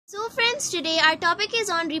So friends, today our topic is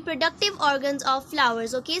on reproductive organs of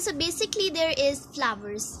flowers. Okay, so basically there is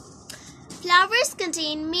flowers. Flowers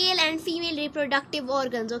contain male and female reproductive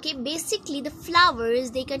organs. Okay, basically the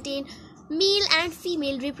flowers, they contain male and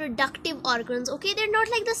female reproductive organs. Okay, they're not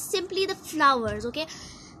like simply the flowers. Okay,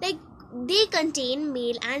 like they contain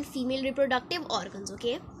male and female reproductive organs.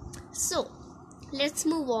 Okay, so let's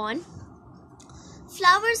move on.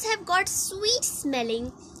 Flowers have got sweet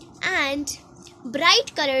smelling and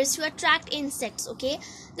bright colors to attract insects. Okay,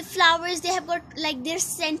 the flowers, they have got they're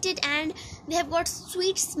scented and they have got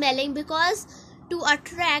sweet smelling because to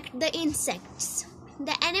attract the insects.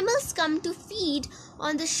 The animals come to feed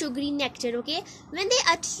on the sugary nectar. Okay, when they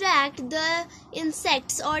attract the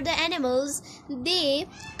insects or the animals, they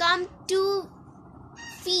come to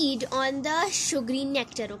feed on the sugary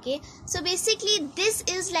nectar. Okay, so basically this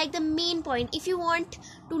is like the main point. If you want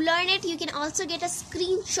to learn it, you can also get a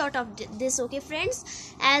screenshot of this. Okay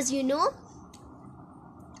friends, as you know,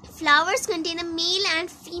 flowers contain the male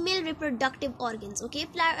and female reproductive organs. Okay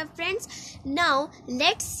friends, now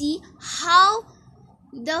let's see how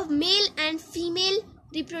the male and female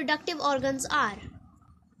reproductive organs are.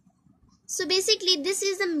 So basically this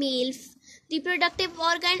is the male reproductive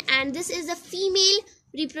organ and this is the female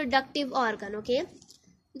reproductive organ. Okay,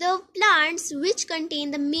 the plants which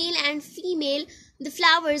contain the male and female, the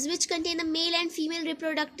flowers which contain the male and female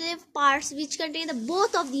reproductive parts, which contain the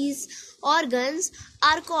both of these organs,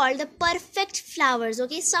 are called the perfect flowers.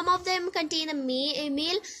 Okay, some of them contain a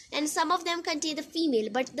male and some of them contain the female,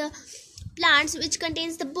 but the plants which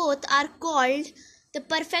contains the both are called the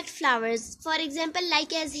perfect flowers. For example,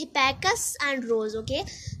 like as hibiscus and rose. Okay,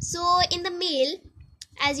 so in the male,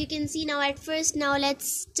 as you can see now, at first, now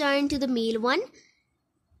let's turn to the male one.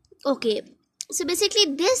 Okay, so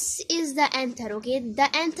basically this is the anther. Okay, the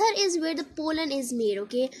anther is where the pollen is made.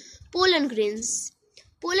 Okay, pollen grains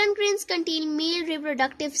contain male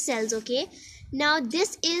reproductive cells. Okay, now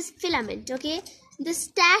this is filament. Okay, the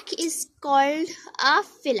stack is called a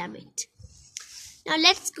filament. Now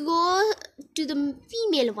let's go to the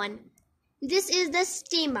female one. This is the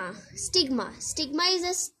stigma. Stigma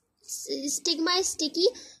is sticky.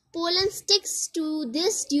 Pollen sticks to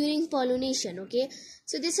this during pollination. Okay,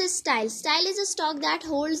 so this is style. Style is a stalk that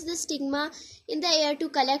holds the stigma in the air to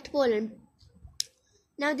collect pollen.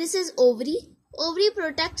 Now this is ovary. Ovary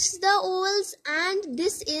protects the ovals, and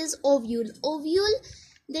this is ovule. Ovule,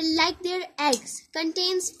 they like their eggs,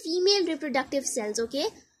 contains female reproductive cells. Okay,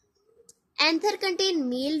 anther contain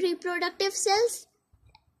male reproductive cells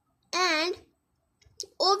and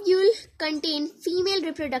ovule contain female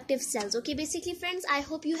reproductive cells. Okay, basically friends, I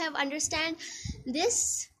hope you have understand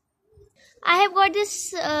this. I have got this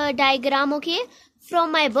diagram, okay,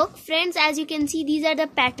 from my book. Friends, as you can see, these are the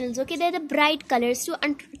petals. Okay, they're the bright colors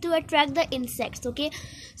to attract the insects. Okay,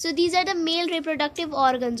 so these are the male reproductive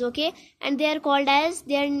organs. Okay, and they are called as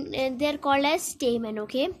they're called as stamen.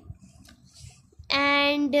 Okay,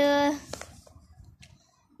 and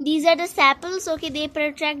these are the sepals. Okay, they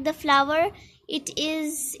attract the flower. It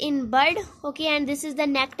is in bud. Okay, and this is the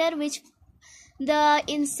nectar which the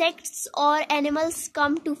insects or animals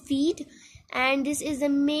come to feed, and this is the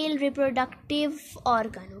male reproductive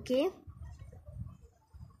organ. Okay,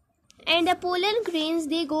 and the pollen grains,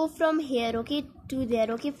 they go from here, okay, to there.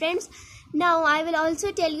 Okay friends, now I will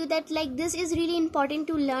also tell you that this is really important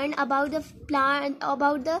to learn about the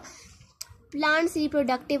plants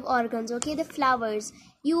reproductive organs. Okay, the flowers,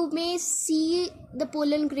 you may see the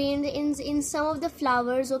pollen grains in some of the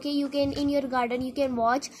flowers. Okay, you can, in your garden, you can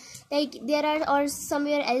watch, there are, or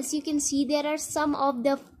somewhere else you can see there are some of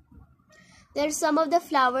the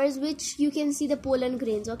flowers which you can see the pollen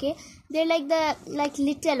grains. Okay, they're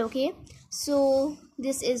little. Okay, so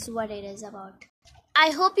this is what it is about.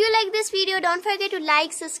 I hope you like this video. Don't forget to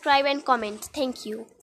like, subscribe and comment. Thank you.